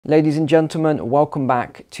Ladies and gentlemen, welcome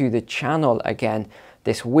back to the channel again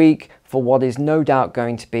this week for what is no doubt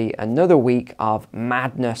going to be another week of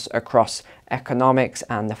madness across economics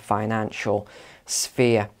and the financial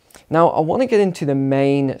sphere. Now, I want to get into the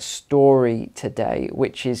main story today,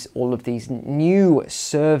 which is all of these new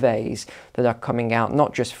surveys that are coming out,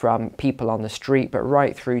 not just from people on the street, but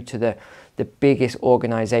right through to the biggest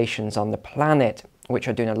organizations on the planet, which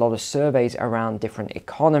are doing a lot of surveys around different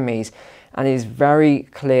economies. And it is very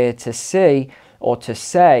clear to see or to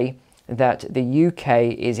say that the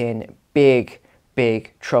UK is in big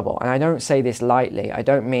trouble. And I don't say this lightly. I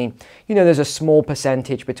don't mean, there's a small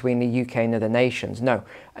percentage between the UK and other nations. No,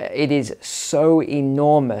 it is so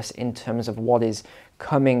enormous in terms of what is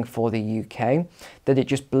coming for the UK that it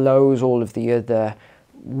just blows all of the other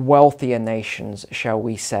wealthier nations, shall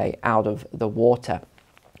we say, out of the water.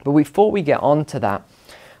 But before we get on to that,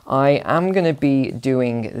 I am going to be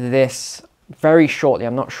doing this very shortly.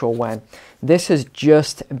 I'm not sure when. This has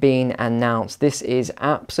just been announced. This is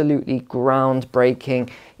absolutely groundbreaking.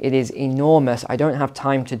 It is enormous. I don't have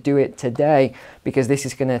time to do it today because this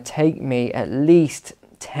is going to take me at least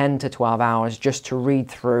 10 to 12 hours just to read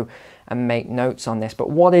through and make notes on this. But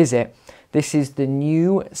what is it? This is the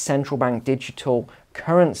new central bank digital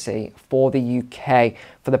currency for the UK,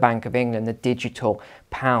 for the Bank of England, the digital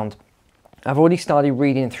pound. I've already started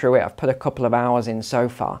reading through it. I've put a couple of hours in so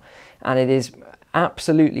far, and it is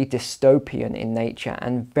absolutely dystopian in nature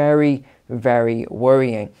and very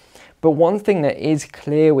worrying. But one thing that is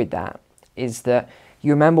clear with that is that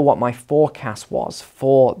you remember what my forecast was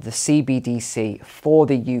for the CBDC for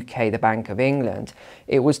the UK, the Bank of England.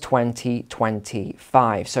 It was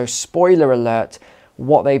 2025. So spoiler alert,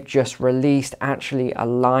 what they've just released actually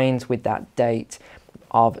aligns with that date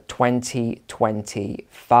of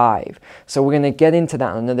 2025. So we're going to get into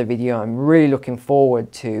that in another video. I'm really looking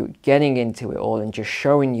forward to getting into it all and just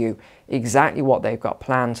showing you exactly what they've got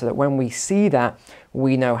planned so that when we see that,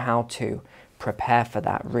 we know how to prepare for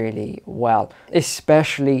that really well,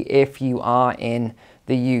 especially if you are in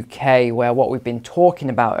the UK, where what we've been talking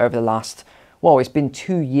about over the last, well, it's been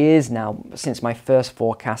 2 years now since my first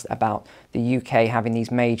forecast about the UK having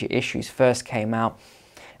these major issues first came out.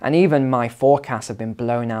 And even my forecasts have been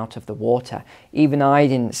blown out of the water. Even I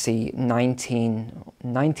didn't see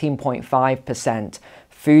 19.5%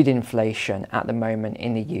 food inflation at the moment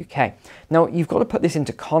in the UK. Now, you've got to put this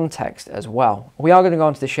into context as well. We are going to go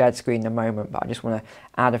onto the shared screen in a moment, but I just want to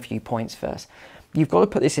add a few points first. You've got to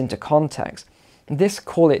put this into context. This,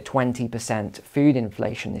 call it 20% food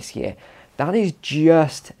inflation this year. That is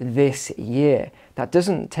just this year. That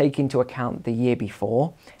doesn't take into account the year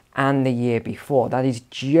before and the year before. That is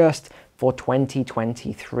just for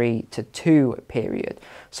 2023 to 2 period.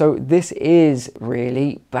 So this is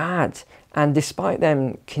really bad. And despite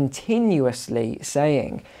them continuously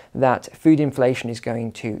saying that food inflation is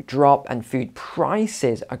going to drop and food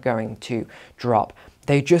prices are going to drop,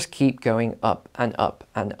 they just keep going up and up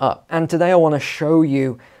and up. And today I want to show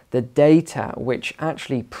you the data which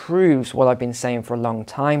actually proves what I've been saying for a long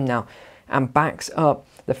time now and backs up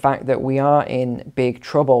the fact that we are in big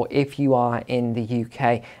trouble if you are in the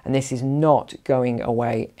UK, and this is not going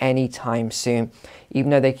away anytime soon.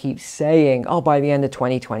 Even though they keep saying, oh, by the end of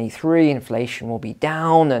 2023, inflation will be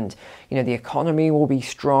down and the economy will be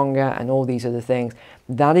stronger and all these other things.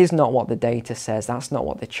 That is not what the data says. That's not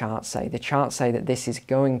what the charts say. The charts say that this is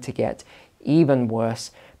going to get even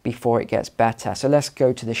worse before it gets better. So let's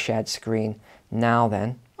go to the shared screen now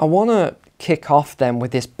then. I want to kick off then with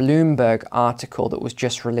this Bloomberg article that was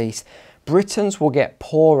just released. Britons will get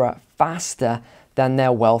poorer faster than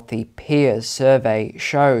their wealthy peers, survey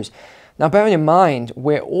shows. Now, bearing in mind,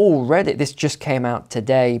 we're already, this just came out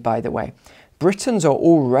today, by the way, Britons are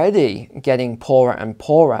already getting poorer and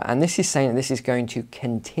poorer, and this is saying that this is going to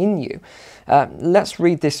continue. Let's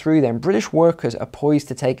read this through then. British workers are poised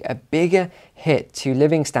to take a bigger hit to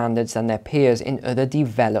living standards than their peers in other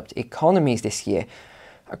developed economies this year,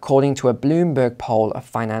 according to a Bloomberg poll of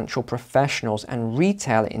financial professionals and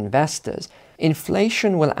retail investors.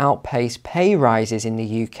 Inflation will outpace pay rises in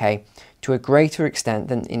the UK to a greater extent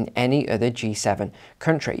than in any other G7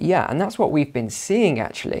 country. Yeah, and that's what we've been seeing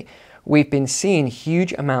actually. We've been seeing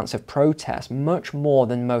huge amounts of protest, much more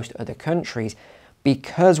than most other countries,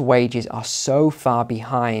 because wages are so far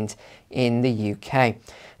behind in the UK.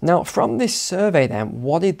 Now, from this survey then,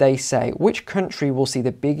 what did they say? Which country will see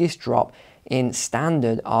the biggest drop in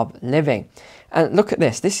standard of living? And look at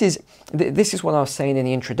this. This is what I was saying in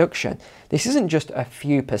the introduction. This isn't just a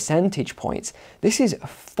few percentage points. This is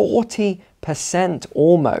 40%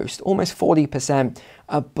 almost 40%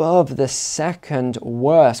 above the second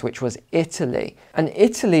worst, which was Italy. And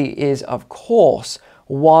Italy is, of course,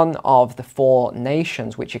 one of the four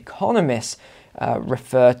nations which economists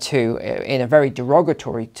refer to in a very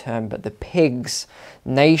derogatory term, but the pigs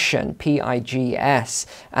nation, P-I-G-S,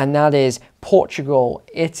 and that is Portugal,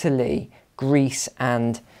 Italy, Greece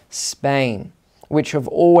and Spain, which have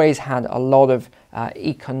always had a lot of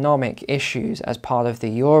economic issues as part of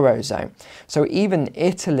the Eurozone. So even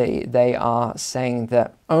Italy, they are saying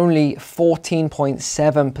that only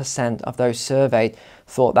 14.7% of those surveyed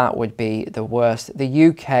thought that would be the worst. The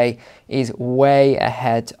UK is way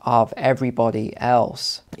ahead of everybody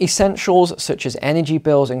else. Essentials such as energy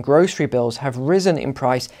bills and grocery bills have risen in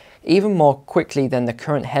price even more quickly than the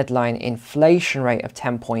current headline inflation rate of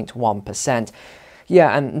 10.1%.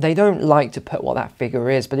 Yeah, and they don't like to put what that figure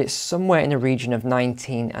is, but it's somewhere in the region of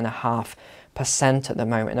 19.5% at the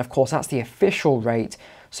moment. And of course, that's the official rate.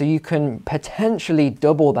 So you can potentially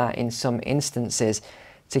double that in some instances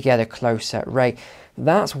to get a closer rate.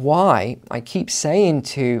 That's why I keep saying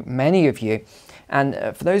to many of you, and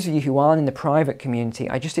for those of you who aren't in the private community,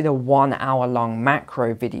 I just did a 1 hour long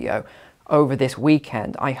macro video over this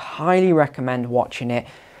weekend. I highly recommend watching it,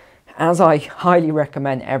 as I highly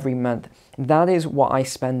recommend every month. That is what I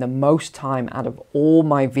spend the most time out of all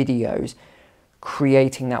my videos,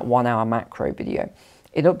 creating that 1 hour macro video.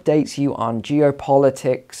 It updates you on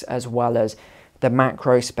geopolitics as well as the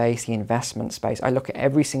macro space, the investment space. I look at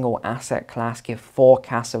every single asset class, give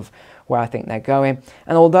forecasts of where I think they're going.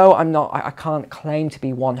 And although I can't claim to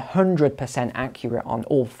be 100% accurate on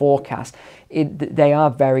all forecasts, they are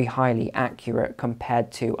very highly accurate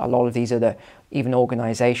compared to a lot of these other even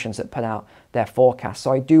organizations that put out their forecasts.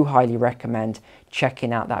 So I do highly recommend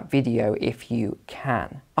checking out that video if you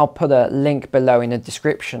can. I'll put a link below in the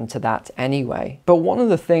description to that anyway. But one of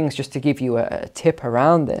the things, just to give you a tip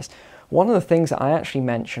around this, one of the things that I actually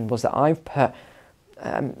mentioned was that I've put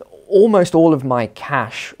almost all of my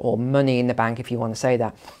cash or money in the bank, if you want to say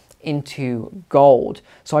that, into gold.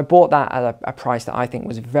 So I bought that at a price that I think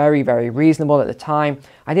was very, very reasonable at the time.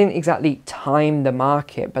 I didn't exactly time the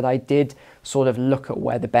market, but I did sort of look at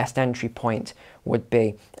where the best entry point would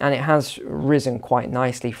be. And it has risen quite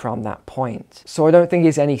nicely from that point. So I don't think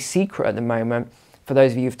it's any secret at the moment, for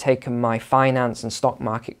those of you who've taken my finance and stock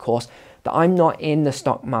market course, that I'm not in the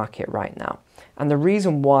stock market right now. And the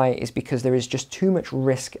reason why is because there is just too much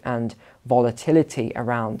risk and volatility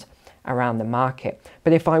around the market.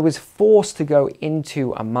 But if I was forced to go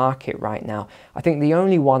into a market right now, I think the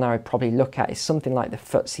only one I would probably look at is something like the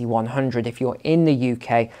FTSE 100 if you're in the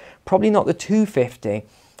UK, probably not the 250,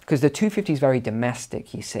 because the 250 is very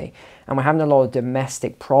domestic, you see, and we're having a lot of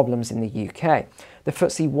domestic problems in the UK. The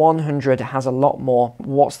FTSE 100 has a lot more,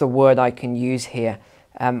 what's the word I can use here,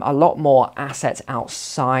 a lot more assets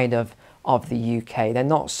outside of the UK. They're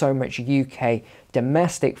not so much UK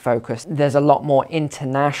domestic focused. There's a lot more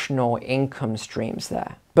international income streams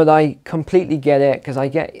there. But I completely get it, because I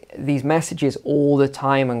get these messages all the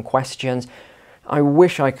time and questions. I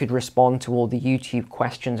wish I could respond to all the YouTube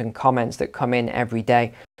questions and comments that come in every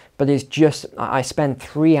day, but it's just, I spend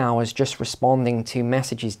 3 hours just responding to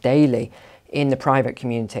messages daily in the private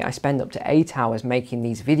community. I spend up to 8 hours making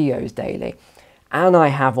these videos daily. And I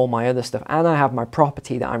have all my other stuff, and I have my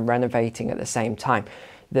property that I'm renovating at the same time.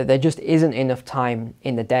 That there just isn't enough time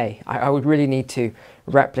in the day. I would really need to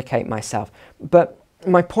replicate myself. But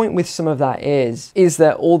my point with some of that is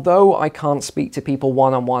that although I can't speak to people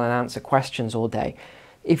one-on-one and answer questions all day,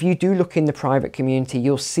 if you do look in the private community,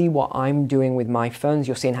 you'll see what I'm doing with my funds.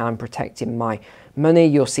 You'll see how I'm protecting my money.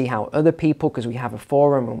 You'll see how other people, because we have a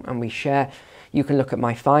forum and we share, you can look at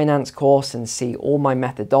my finance course and see all my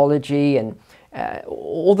methodology and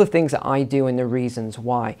all the things that I do and the reasons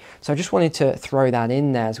why. So I just wanted to throw that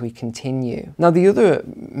in there as we continue. Now, the other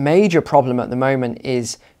major problem at the moment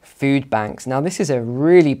is food banks. Now, this is a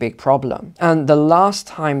really big problem. And the last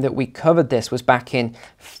time that we covered this was back in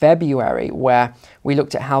February, where we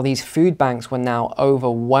looked at how these food banks were now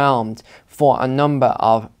overwhelmed for a number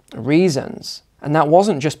of reasons. And that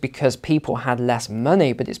wasn't just because people had less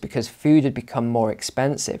money, but it's because food had become more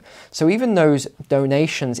expensive. So even those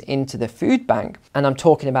donations into the food bank, and I'm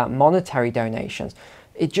talking about monetary donations,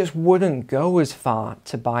 it just wouldn't go as far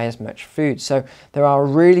to buy as much food. So there are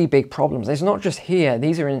really big problems. It's not just here,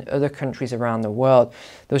 these are in other countries around the world.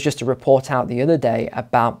 There was just a report out the other day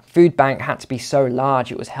about food bank had to be so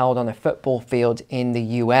large, it was held on a football field in the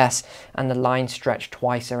US, and the line stretched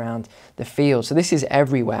twice around the field. So this is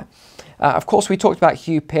everywhere. Of course, we talked about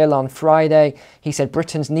Hugh Pill on Friday. He said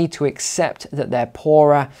Britons need to accept that they're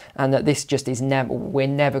poorer and that this just is we're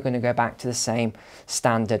never going to go back to the same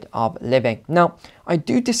standard of living. Now, I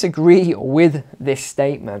do disagree with this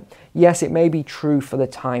statement. Yes, it may be true for the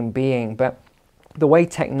time being, but the way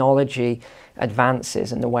technology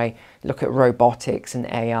advances and the way, look at robotics and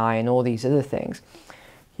AI and all these other things,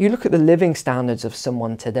 you look at the living standards of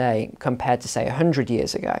someone today compared to, say, 100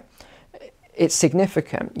 years ago, it's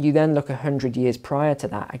significant. You then look 100 years prior to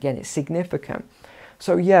that, again, it's significant.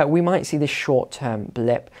 So yeah, we might see this short-term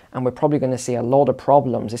blip, and we're probably going to see a lot of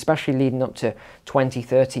problems, especially leading up to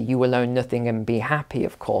 2030. You will own nothing and be happy,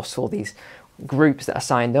 of course, all these groups that are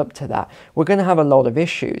signed up to that. We're going to have a lot of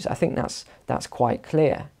issues. I think that's quite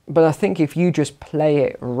clear. But I think if you just play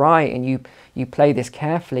it right and you play this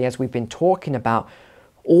carefully, as we've been talking about,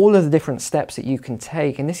 all of the different steps that you can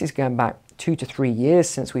take, and this is going back 2 to 3 years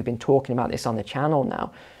since we've been talking about this on the channel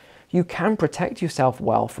now, you can protect yourself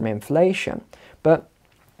well from inflation. But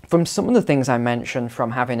from some of the things I mentioned,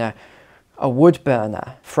 from having a wood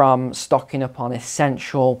burner, from stocking up on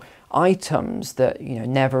essential items that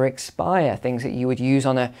never expire, things that you would use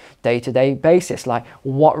on a day-to-day basis, like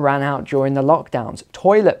what ran out during the lockdowns,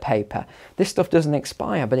 toilet paper. This stuff doesn't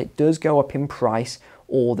expire, but it does go up in price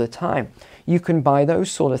all the time. You can buy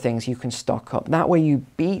those sort of things, you can stock up. That way you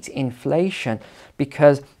beat inflation,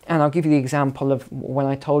 because, and I'll give you the example of when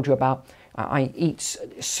I told you about I eat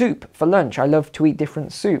soup for lunch. I love to eat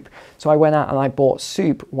different soup. So I went out and I bought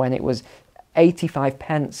soup when it was 85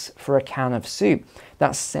 pence for a can of soup.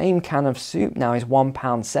 That same can of soup now is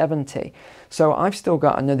 £1.70. So I've still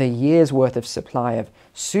got another year's worth of supply of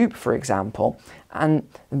soup, for example. And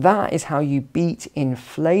that is how you beat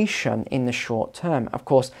inflation in the short term. Of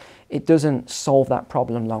course, it doesn't solve that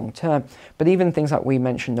problem long term. But even things like we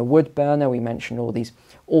mentioned the wood burner, we mentioned all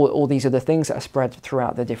these other things that are spread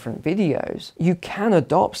throughout the different videos. You can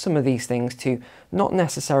adopt some of these things to not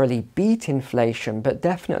necessarily beat inflation, but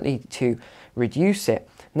definitely to reduce it.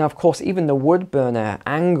 Now, of course, even the wood burner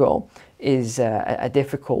angle is a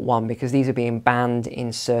difficult one, because these are being banned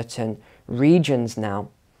in certain regions now.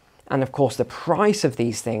 And of course, the price of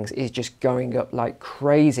these things is just going up like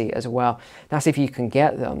crazy as well. That's if you can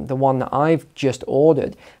get them. The one that I've just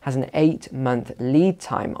ordered has an 8-month lead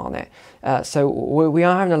time on it. So we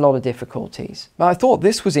are having a lot of difficulties. But I thought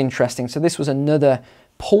this was interesting. So this was another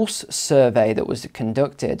pulse survey that was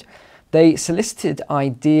conducted. They solicited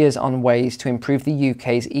ideas on ways to improve the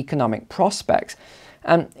UK's economic prospects.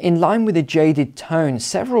 And in line with a jaded tone,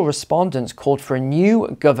 several respondents called for a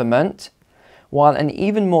new government, while an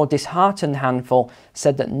even more disheartened handful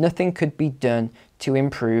said that nothing could be done to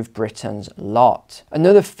improve Britain's lot.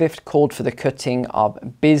 Another fifth called for the cutting of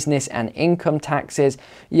business and income taxes.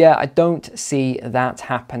 Yeah, I don't see that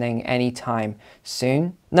happening anytime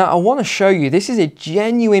soon. Now, I want to show you, this is a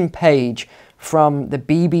genuine page from the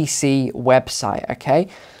BBC website, okay?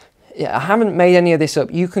 I haven't made any of this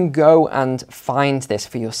up. You can go and find this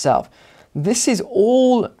for yourself. This is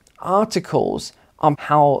all articles on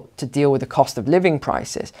how to deal with the cost of living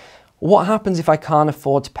prices. What happens if I can't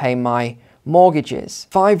afford to pay my mortgages?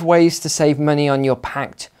 5 ways to save money on your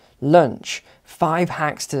packed lunch. 5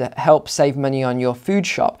 hacks to help save money on your food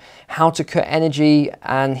shop. How to cut energy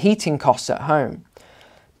and heating costs at home.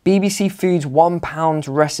 BBC Foods £1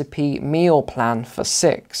 recipe meal plan for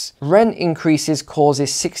 6. Rent increases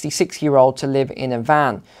causes 66-year-old to live in a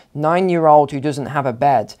van. 9-year-old who doesn't have a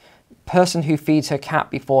bed. Person who feeds her cat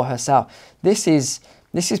before herself. This is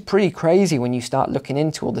pretty crazy when you start looking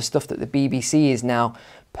into all the stuff that the BBC is now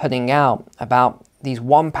putting out about these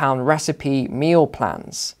 £1 recipe meal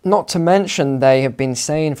plans. Not to mention, they have been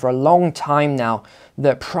saying for a long time now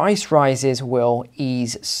that price rises will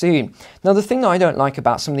ease soon. Now, the thing that I don't like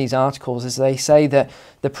about some of these articles is they say that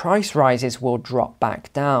the price rises will drop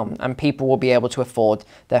back down and people will be able to afford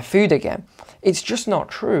their food again. It's just not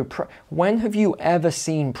true. When have you ever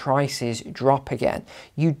seen prices drop again?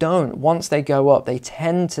 You don't. Once they go up, they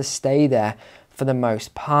tend to stay there for the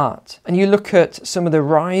most part. And you look at some of the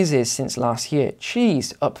rises since last year.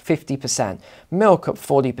 Cheese up 50%, milk up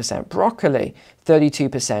 40%, broccoli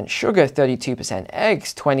 32%, sugar 32%,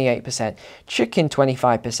 eggs 28%, chicken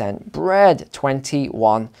 25%, bread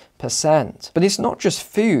 21%. But it's not just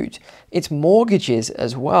food, it's mortgages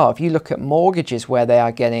as well. If you look at mortgages where they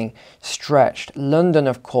are getting stretched, London,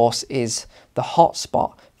 of course, is the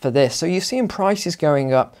hotspot for this. So you're seeing prices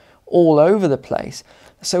going up all over the place.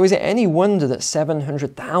 So is it any wonder that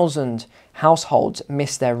 700,000 households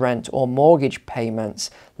missed their rent or mortgage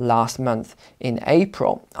payments last month in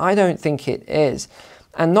April? I don't think it is.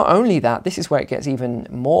 And not only that, this is where it gets even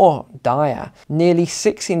more dire. Nearly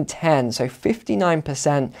 6 in 10, so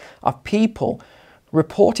 59% of people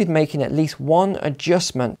reported making at least one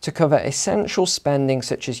adjustment to cover essential spending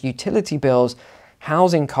such as utility bills,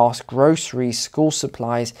 housing costs, groceries, school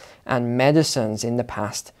supplies, and medicines in the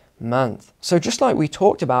past month. So just like we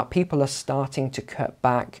talked about, people are starting to cut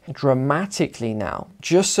back dramatically now,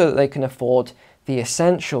 just so that they can afford the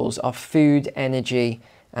essentials of food, energy,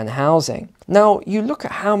 and housing. Now, you look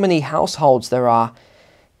at how many households there are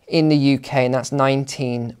in the UK, and that's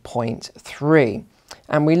 19.3.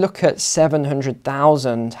 And we look at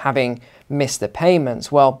 700,000 having missed the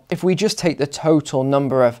payments. Well, if we just take the total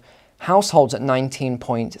number of households at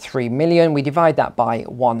 19.3 million, we divide that by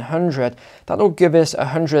 100, that'll give us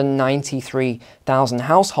 193,000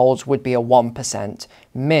 households would be a 1%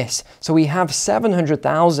 miss. So we have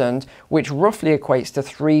 700,000, which roughly equates to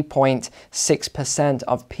 3.6%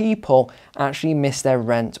 of people actually miss their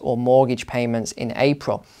rent or mortgage payments in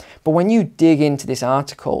April. But when you dig into this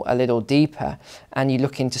article a little deeper and you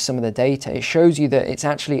look into some of the data, it shows you that it's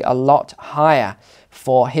actually a lot higher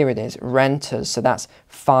for, here it is, renters. So that's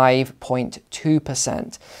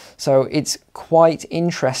 5.2%. So it's quite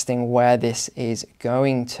interesting where this is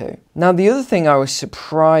going to. Now, the other thing I was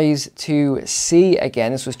surprised to see,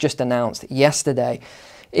 again, this was just announced yesterday,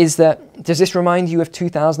 is that, does this remind you of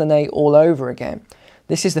 2008 all over again?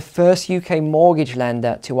 This is the first UK mortgage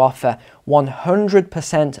lender to offer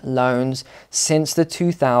 100% loans since the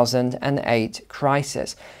 2008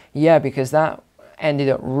 crisis. Yeah, because that ended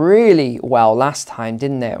up really well last time,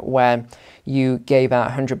 didn't it? Where you gave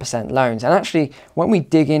out 100% loans. And actually, when we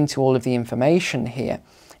dig into all of the information here,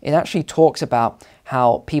 it actually talks about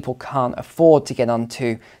how people can't afford to get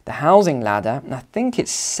onto the housing ladder. And I think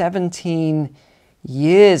it's 17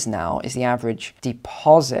 years now is the average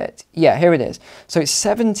deposit. Yeah, here it is. So it's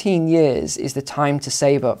 17 years is the time to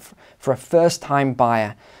save up for a first-time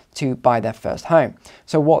buyer to buy their first home.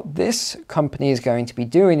 So what this company is going to be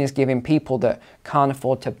doing is giving people that can't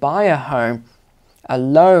afford to buy a home a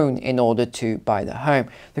loan in order to buy the home.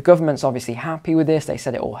 The government's obviously happy with this. They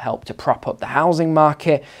said it will help to prop up the housing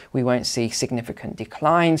market. We won't see significant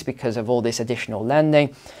declines because of all this additional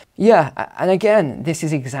lending. Yeah, and again, this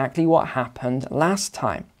is exactly what happened last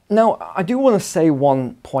time. Now, I do want to say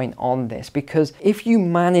one point on this, because if you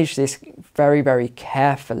manage this very, very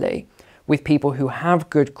carefully with people who have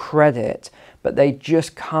good credit, but they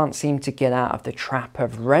just can't seem to get out of the trap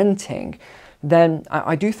of renting, then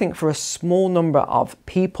I do think for a small number of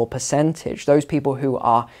people, percentage, those people who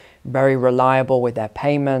are very reliable with their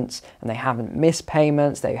payments and they haven't missed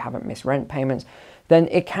payments, they haven't missed rent payments, then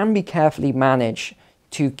it can be carefully managed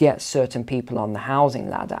to get certain people on the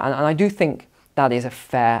housing ladder. And I do think that is a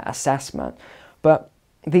fair assessment. But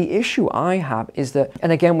the issue I have is that,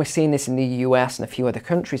 and again, we're seeing this in the US and a few other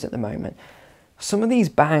countries at the moment, some of these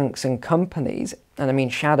banks and companies, and I mean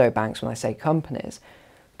shadow banks when I say companies,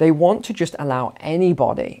 they want to just allow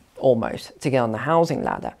anybody almost to get on the housing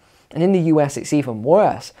ladder. And in the US, it's even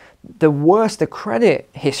worse. The worse the credit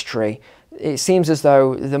history, it seems as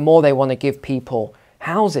though the more they want to give people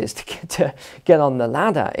houses to get on the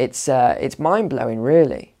ladder. It's mind-blowing,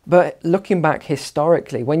 really. But looking back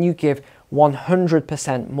historically, when you give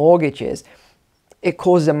 100% mortgages, it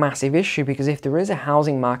causes a massive issue, because if there is a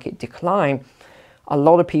housing market decline, a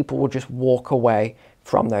lot of people will just walk away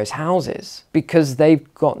from those houses because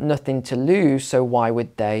they've got nothing to lose, so why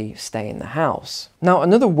would they stay in the house? Now,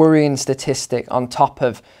 another worrying statistic on top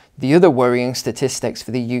of the other worrying statistics for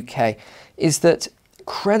the UK is that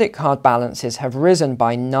credit card balances have risen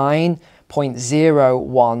by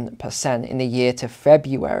 9.01% in the year to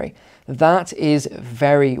February. That is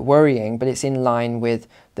very worrying, but it's in line with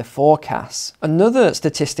the forecasts. Another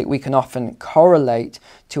statistic we can often correlate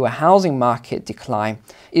to a housing market decline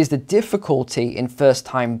is the difficulty in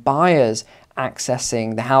first-time buyers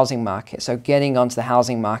accessing the housing market, so getting onto the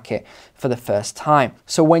housing market for the first time.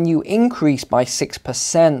 So when you increase by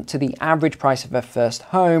 6% to the average price of a first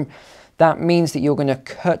home, that means that you're going to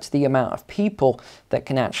cut the amount of people that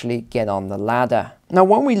can actually get on the ladder. Now,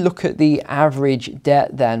 when we look at the average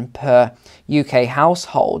debt then per UK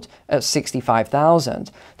household at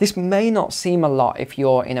 65,000, this may not seem a lot if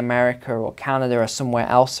you're in America or Canada or somewhere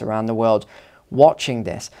else around the world watching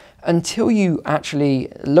this, until you actually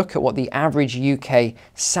look at what the average UK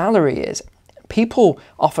salary is. People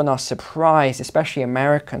often are surprised, especially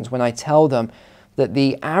Americans, when I tell them that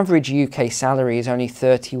the average UK salary is only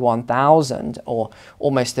 31,000 or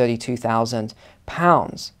almost 32,000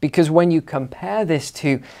 pounds. Because when you compare this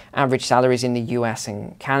to average salaries in the US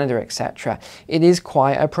and Canada, etc., it is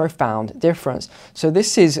quite a profound difference. So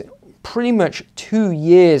this is pretty much 2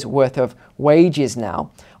 years worth of wages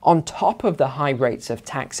now on top of the high rates of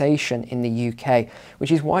taxation in the UK,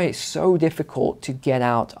 which is why it's so difficult to get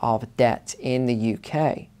out of debt in the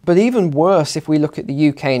UK. But even worse, if we look at the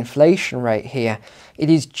UK inflation rate here, it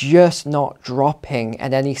is just not dropping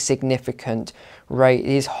at any significant rate. It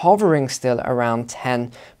is hovering still around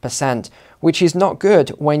 10%, which is not good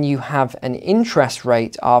when you have an interest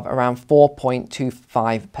rate of around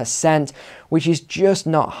 4.25%, which is just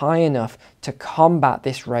not high enough to combat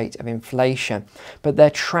this rate of inflation. But they're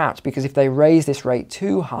trapped, because if they raise this rate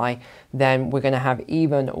too high, then we're going to have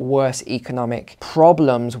even worse economic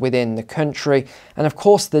problems within the country. And of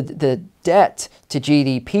course, the debt to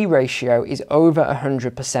GDP ratio is over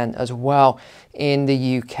 100% as well in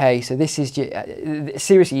the UK. So this is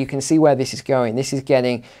seriously, you can see where this is going. This is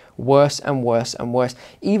getting worse and worse and worse.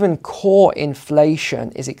 Even core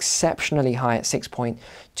inflation is exceptionally high at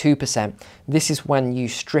 6.2%. This is when you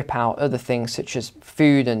strip out other things such as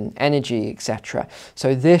food and energy, etc.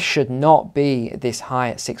 So this should not be this high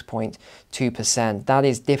at 6.2%. That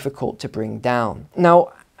is difficult to bring down.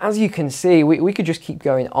 Now, as you can see, we could just keep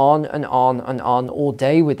going on and on and on all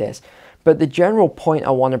day with this. But the general point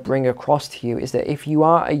I want to bring across to you is that if you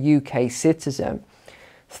are a UK citizen,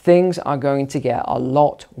 things are going to get a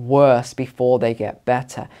lot worse before they get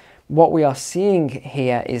better. What we are seeing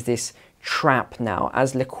here is this trap now,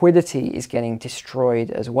 as liquidity is getting destroyed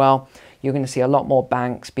as well. You're going to see a lot more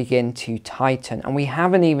banks begin to tighten, and we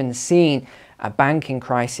haven't even seen a banking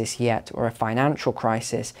crisis yet, or a financial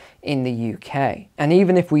crisis in the UK. And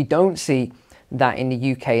even if we don't see that in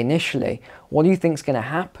the UK initially, what do you think is going to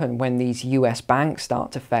happen when these US banks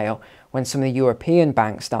start to fail, when some of the European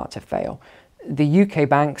banks start to fail? The UK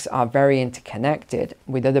banks are very interconnected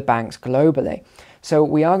with other banks globally. So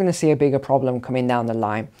we are going to see a bigger problem coming down the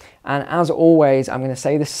line. And as always, I'm going to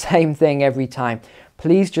say the same thing every time.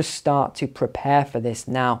 Please just start to prepare for this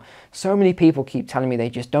now. So many people keep telling me they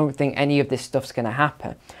just don't think any of this stuff's going to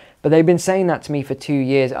happen. But they've been saying that to me for 2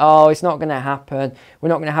 years. Oh, it's not going to happen. We're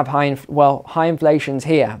not going to have high inflation's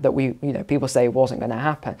here, that people say it wasn't going to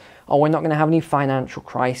happen. Oh, we're not going to have any financial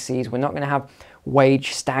crises. We're not going to have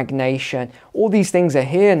wage stagnation. All these things are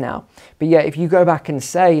here now. But yet, if you go back and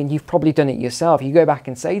say, and you've probably done it yourself, you go back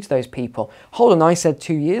and say to those people, hold on, I said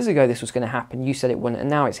 2 years ago this was going to happen. You said it wouldn't, and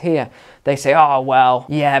now it's here. They say, oh, well,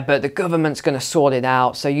 yeah, but the government's going to sort it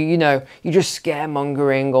out. So, you're just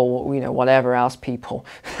scaremongering, or, whatever else people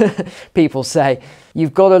say.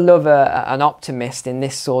 You've got to love an optimist in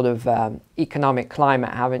this sort of economic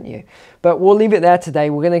climate, haven't you? But we'll leave it there today.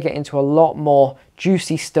 We're going to get into a lot more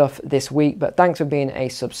juicy stuff this week, but thanks for being a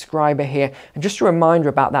subscriber here. And just a reminder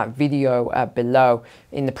about that video below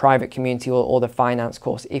in the private community or the finance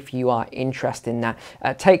course if you are interested in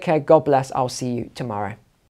that. Take care, God bless, I'll see you tomorrow.